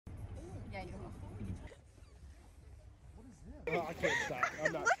Yeah, you will. I can't stop.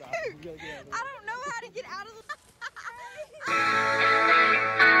 I'm not stopping. We gotta get out of there. I don't know how to get out of the...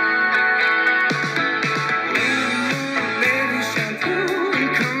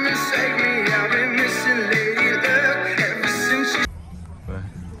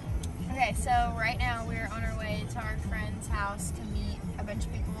 Okay, so right now we're on our way to our friend's house to meet a bunch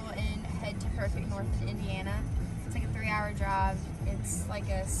of people and head to Perfect North in Indiana. It's like a 3-hour drive. It's like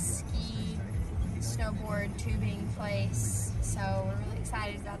a ski, snowboard, tubing place. So we're really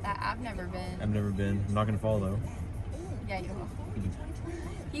excited about that. I've never been. I've never been. I'm not gonna fall though. Yeah, you will.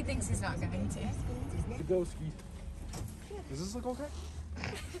 He thinks he's not going to. Go ski. Does this look okay?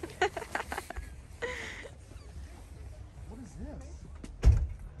 What is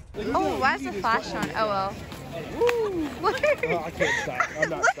this? Oh, why is the flash on? Oh well. Woo! I can't stop. I'm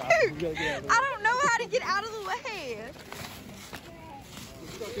not stopping. We gotta get out of there. I don't know how to get out of the way.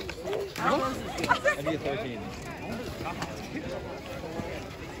 I need a 13.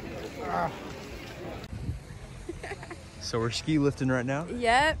 So we're ski lifting right now.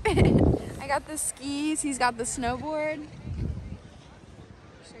 Yep. I got the skis. He's got the snowboard.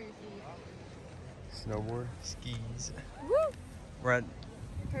 Show your feet. Snowboard, skis. Woo! We're at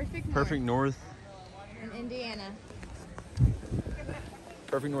Perfect North. In Indiana.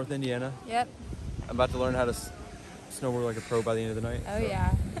 Perfect North, Indiana. Yep. I'm about to learn how to snowboard like a pro by the end of the night. Oh so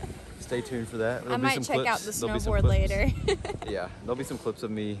yeah. Stay tuned for that. I might check out the snowboard later. Yeah, there'll be some clips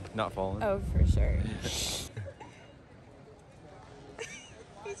of me not falling. Oh, for sure.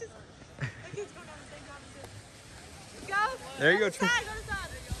 Go. There you go. Go to the side.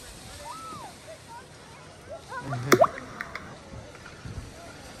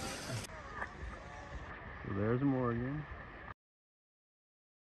 So there's Morgan.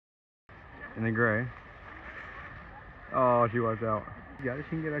 In the gray. Oh, she wiped out. You got it. She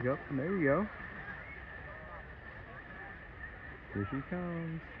can get back up. And there we go. Here she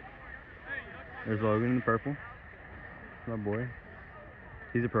comes. There's Logan in the purple. My boy.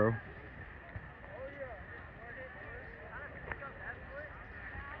 He's a pro.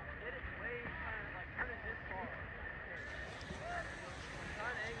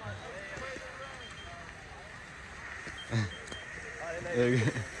 There you go.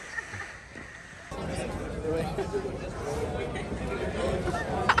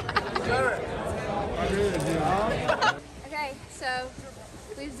 Okay, so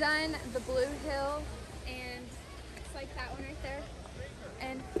we've done the blue hill and it's like that one right there.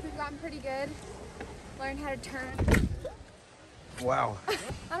 And we've gotten pretty good. Learned how to turn. Wow.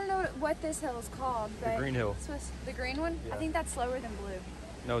 I don't know what this hill is called, but The green hill. The green one? Yeah. I think that's slower than blue.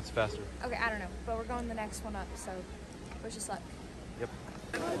 No, it's faster. Okay, I don't know, but we're going the next one up, so wish us luck. Yep.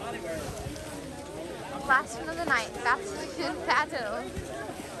 Last one of the night, Baptist battle.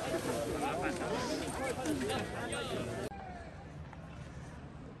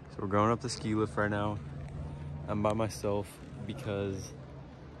 So we're going up the ski lift right now. I'm by myself because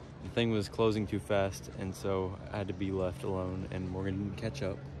the thing was closing too fast, and so I had to be left alone, and Morgan didn't catch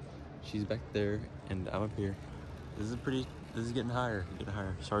up. She's back there and I'm up here. This is getting higher,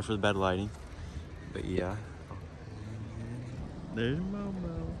 Sorry for the bad lighting, but yeah. There's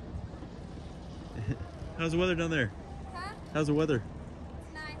Momo. How's the weather down there? Huh? How's the weather?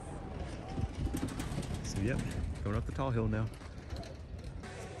 It's nice. So yep, going up the tall hill now.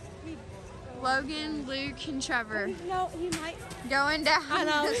 Logan, Luke, and Trevor. No, he might. Going down I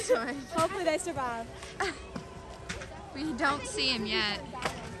know. this one. Hopefully they survive. We don't see him yet.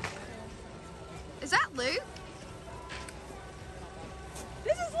 Is that Luke?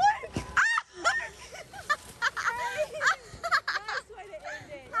 This is Luke! Nice way to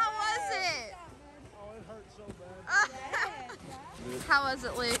end it. How was it? Oh, it hurt so bad. How was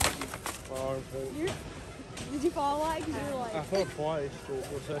it, Luke? My arms hurt. Did you fall like? You were like. I fell twice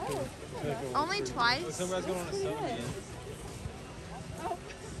for second. Only twice? Somebody's going on a 7 again.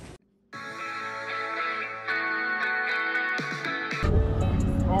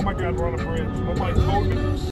 Oh my God, we're on a bridge. Nobody told me.